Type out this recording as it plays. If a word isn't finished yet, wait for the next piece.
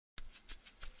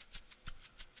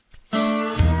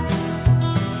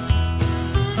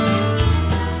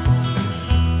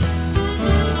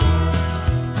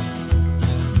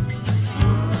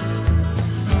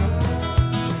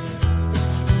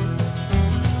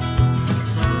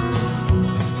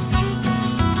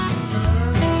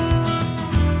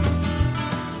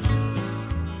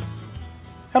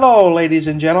Hello ladies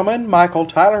and gentlemen, Michael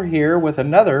Tyler here with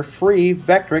another free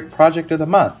Vectric project of the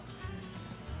month.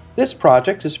 This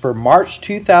project is for March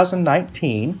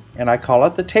 2019 and I call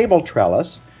it the Table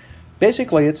Trellis.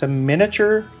 Basically it's a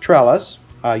miniature trellis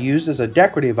used as a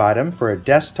decorative item for a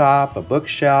desktop, a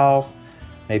bookshelf,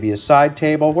 maybe a side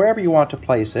table, wherever you want to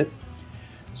place it.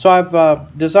 So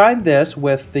I've designed this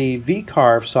with the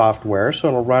VCarve software, so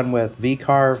it'll run with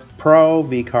VCarve Pro,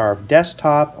 VCarve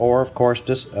Desktop, or of course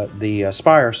just the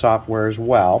Aspire software as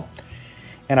well.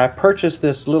 And I purchased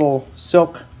this little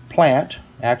silk plant,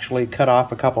 actually cut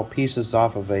off a couple pieces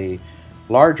off of a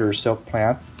larger silk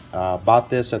plant. Bought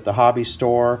this at the hobby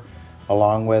store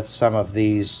along with some of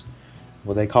these,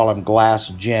 what they call them, glass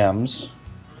gems,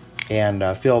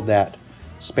 and filled that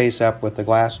space up with the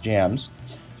glass gems.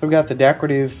 We've got the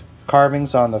decorative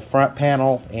carvings on the front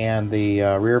panel and the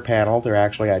rear panel. They're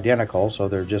actually identical, so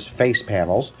they're just face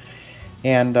panels.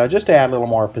 And just to add a little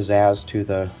more pizzazz to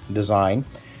the design.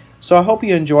 So I hope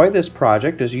you enjoy this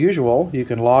project. As usual, you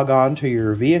can log on to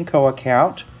your V&Co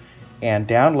account and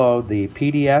download the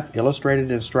PDF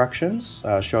illustrated instructions.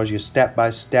 Shows you step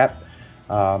by step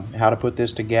how to put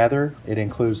this together. It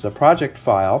includes the project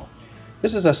file.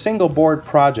 This is a single board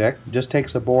project. Just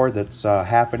takes a board that's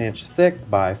 1/2 inch thick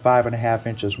by 5.5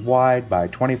 inches wide by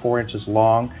 24 inches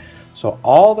long. So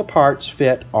all the parts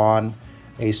fit on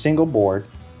a single board,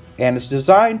 and it's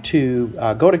designed to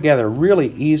go together really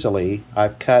easily.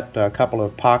 I've cut a couple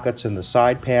of pockets in the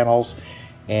side panels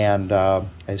and a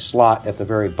slot at the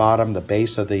very bottom, the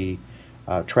base of the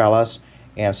trellis,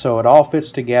 and so it all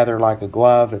fits together like a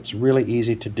glove. It's really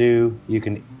easy to do. You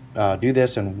can do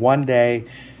this in one day.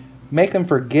 Make them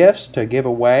for gifts to give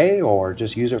away or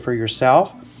just use it for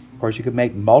yourself. Of course, you could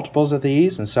make multiples of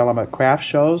these and sell them at craft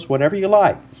shows, whatever you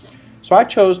like. So I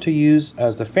chose to use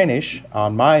as the finish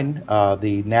on mine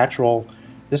the natural,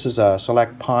 this is a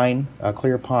select pine,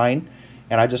 clear pine,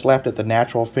 and I just left it the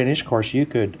natural finish. Of course, you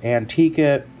could antique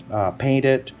it, paint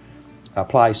it,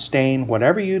 apply stain,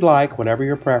 whatever you'd like, whatever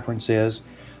your preference is.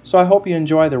 So I hope you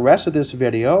enjoy the rest of this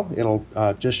video. It'll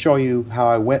just show you how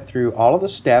I went through all of the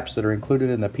steps that are included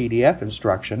in the PDF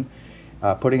instruction,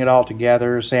 putting it all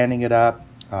together, sanding it up,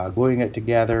 gluing it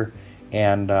together,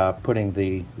 and putting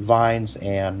the vines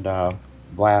and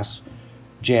glass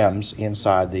gems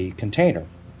inside the container.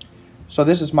 So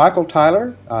this is Michael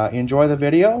Tyler. Enjoy the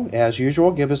video. As usual,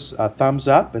 give us a thumbs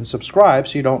up and subscribe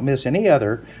so you don't miss any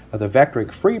other of the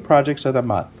Vectric free projects of the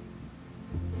month.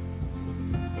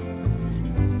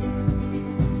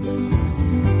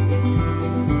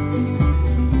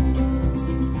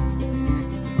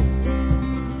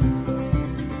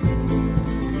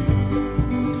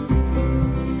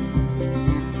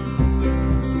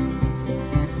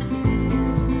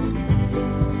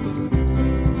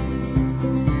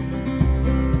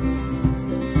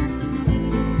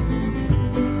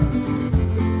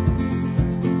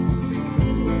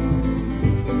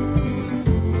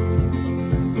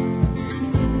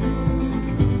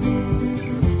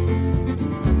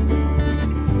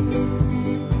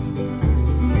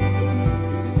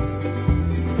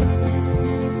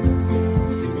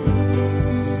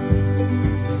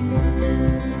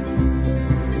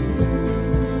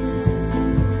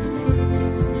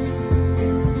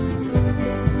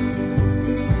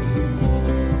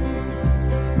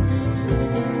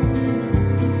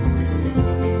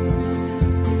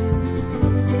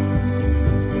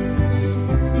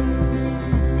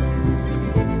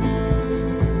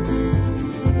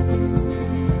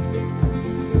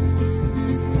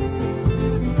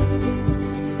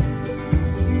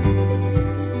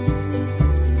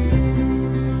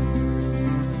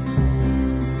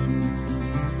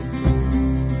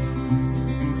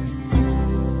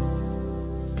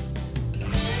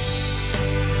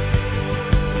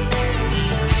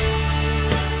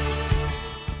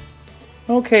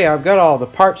 Okay, I've got all the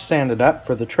parts sanded up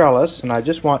for the trellis, and I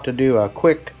just want to do a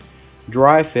quick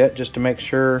dry fit just to make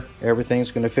sure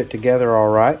everything's going to fit together all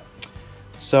right.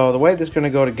 So the way this is going to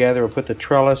go together, we'll put the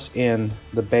trellis in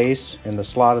the base, in the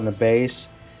slot in the base,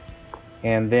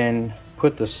 and then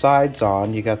put the sides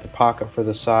on. You got the pocket for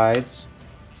the sides,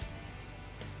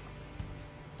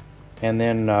 and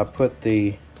then put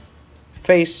the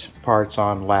face parts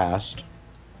on last.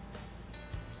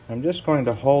 I'm just going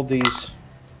to hold these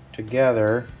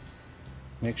together,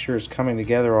 make sure it's coming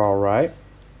together all right,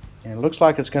 and it looks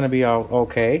like it's going to be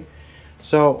okay.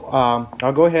 So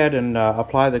I'll go ahead and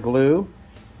apply the glue,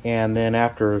 and then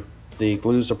after the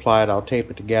glue's applied, I'll tape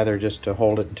it together just to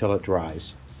hold it until it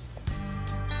dries.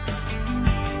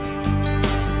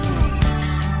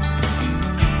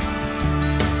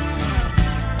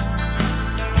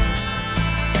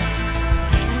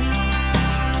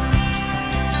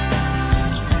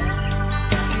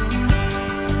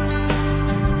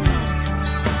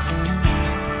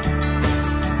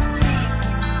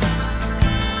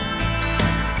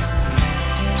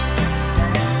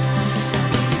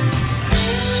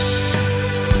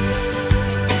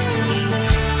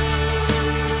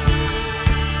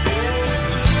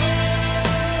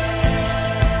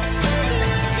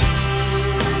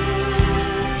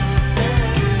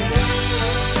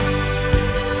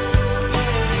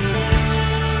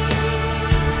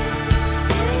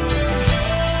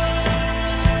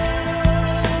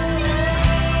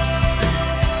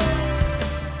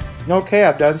 Okay,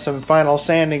 I've done some final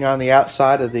sanding on the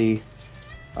outside of the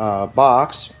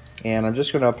box, and I'm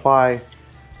just going to apply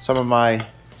some of my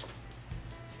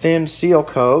thin seal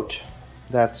coat.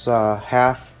 That's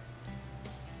half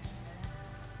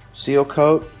seal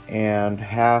coat and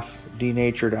half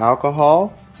denatured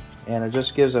alcohol, and it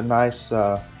just gives a nice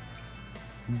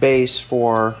base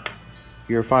for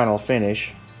your final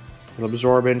finish. It'll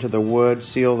absorb into the wood,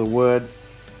 seal the wood,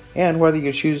 and whether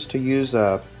you choose to use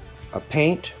a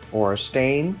paint or a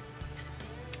stain,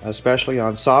 especially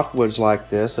on soft woods like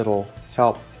this, it'll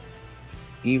help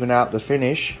even out the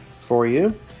finish for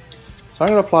you. So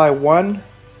I'm going to apply one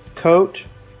coat,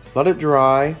 let it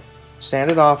dry, sand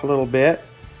it off a little bit,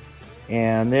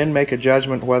 and then make a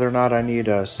judgment whether or not I need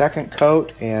a second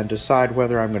coat and decide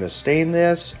whether I'm going to stain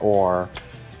this or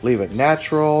leave it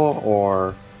natural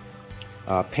or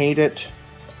paint it.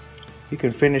 You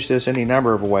can finish this any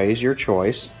number of ways, your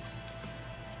choice.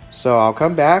 So I'll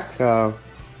come back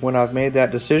when I've made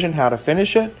that decision how to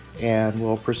finish it, and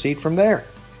we'll proceed from there.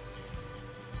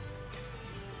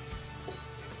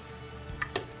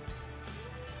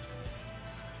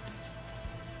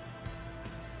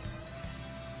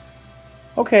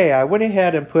 Okay, I went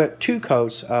ahead and put 2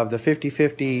 coats of the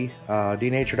 50/50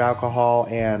 denatured alcohol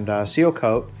and seal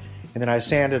coat, and then I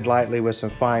sanded lightly with some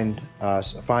fine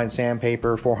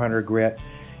sandpaper, 400 grit,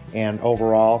 and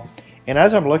overall. And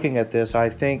as I'm looking at this, I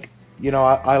think, you know,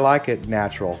 I like it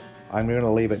natural. I'm going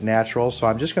to leave it natural, so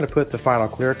I'm just going to put the final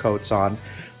clear coats on.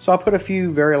 So I'll put a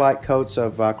few very light coats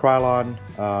of Krylon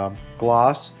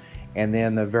gloss, and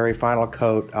then the very final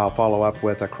coat I'll follow up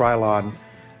with a Krylon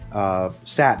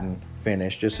satin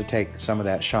finish, just to take some of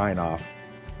that shine off.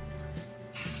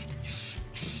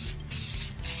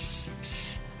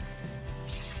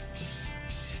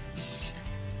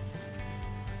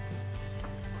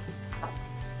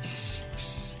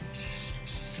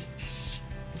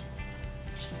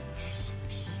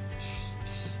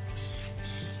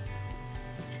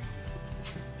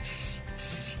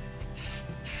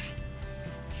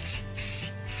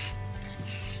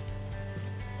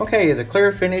 Okay, the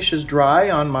clear finish is dry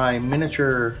on my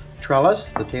miniature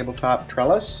trellis, the tabletop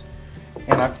trellis,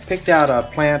 and I've picked out a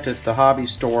plant at the hobby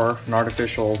store, an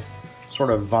artificial sort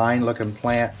of vine looking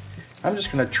plant. I'm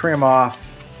just going to trim off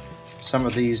some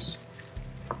of these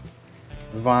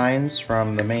vines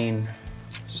from the main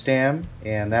stem,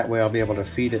 and that way I'll be able to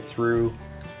feed it through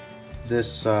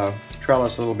this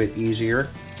trellis a little bit easier.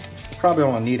 Probably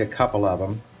only need a couple of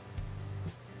them.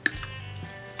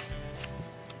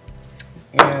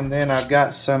 And then I've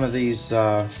got some of these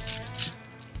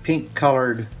pink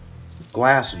colored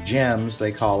glass gems,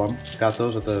 they call them. Got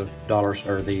those at the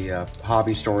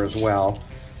hobby store as well.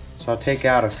 So I'll take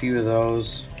out a few of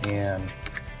those and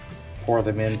pour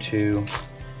them into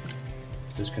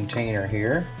this container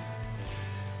here.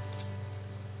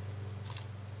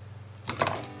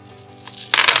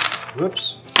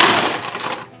 Whoops.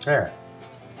 There.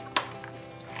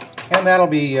 And that'll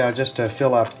be just to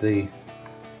fill up the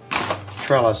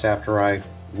trellis after I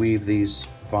weave these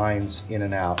vines in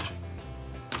and out.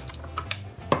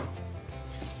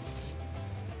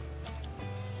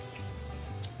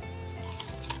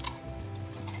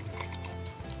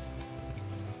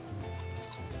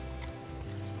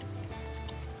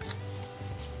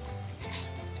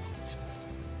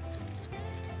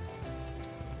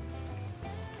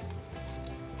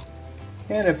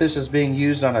 And if this is being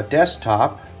used on a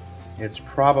desktop, it's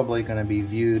probably going to be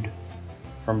viewed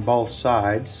from both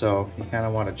sides, so you kind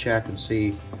of want to check and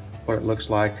see what it looks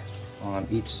like on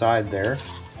each side there.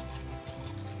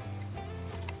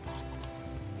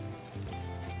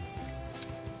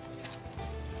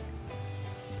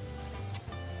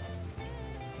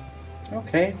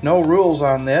 Okay, no rules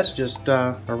on this, just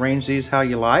arrange these how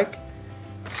you like,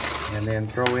 and then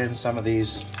throw in some of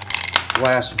these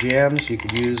glass gems. You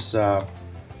could use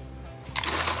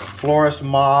florist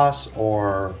moss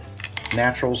or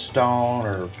natural stone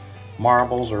or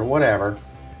marbles or whatever.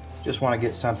 Just want to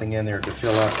get something in there to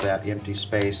fill up that empty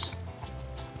space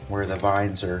where the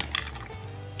vines are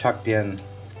tucked in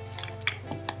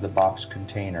the box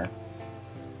container.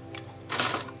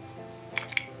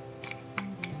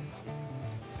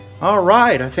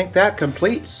 Alright, I think that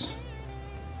completes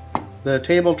the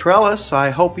table trellis.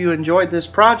 I hope you enjoyed this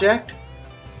project.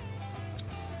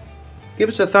 Give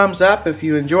us a thumbs up if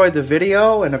you enjoyed the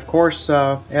video, and of course,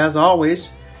 as always,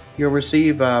 you'll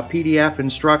receive a PDF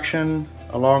instruction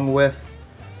along with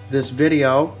this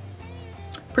video.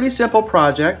 Pretty simple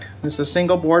project. It's a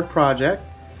single board project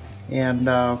and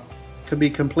could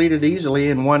be completed easily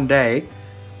in one day.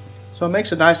 So it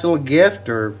makes a nice little gift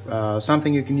or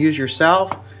something you can use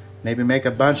yourself. Maybe make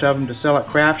a bunch of them to sell at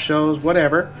craft shows,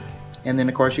 whatever. And then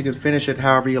of course you can finish it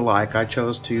however you like. I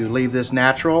chose to leave this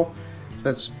natural, so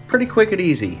it's pretty quick and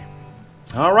easy.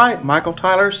 Alright, Michael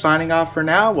Tyler signing off for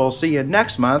now. We'll see you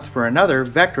next month for another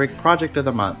Vectric Project of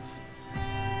the Month.